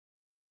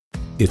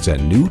It's a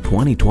new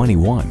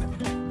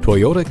 2021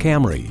 Toyota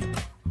Camry.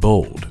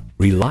 Bold,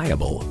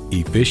 reliable,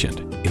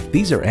 efficient. If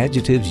these are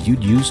adjectives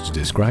you'd use to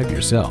describe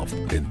yourself,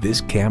 then this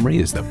Camry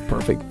is the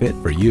perfect fit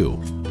for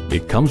you.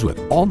 It comes with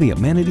all the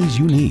amenities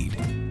you need: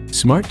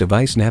 smart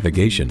device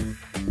navigation,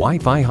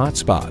 Wi-Fi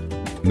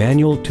hotspot,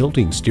 manual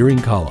tilting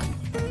steering column,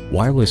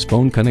 wireless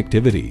phone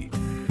connectivity,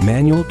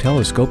 manual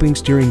telescoping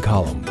steering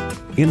column,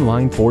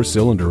 inline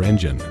 4-cylinder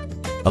engine,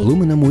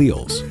 aluminum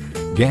wheels,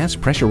 gas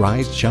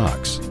pressurized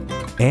shocks,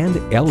 and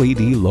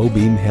LED low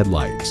beam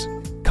headlights.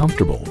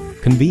 Comfortable,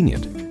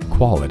 convenient,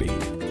 quality.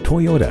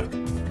 Toyota.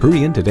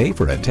 Hurry in today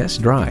for a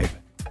test drive.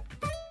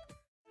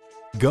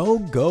 Go,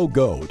 go,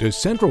 go to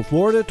Central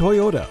Florida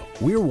Toyota.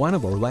 We're one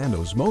of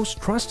Orlando's most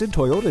trusted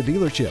Toyota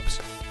dealerships.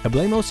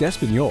 Hablemos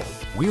Espanol.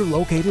 We're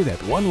located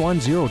at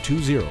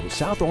 11020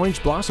 South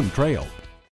Orange Blossom Trail.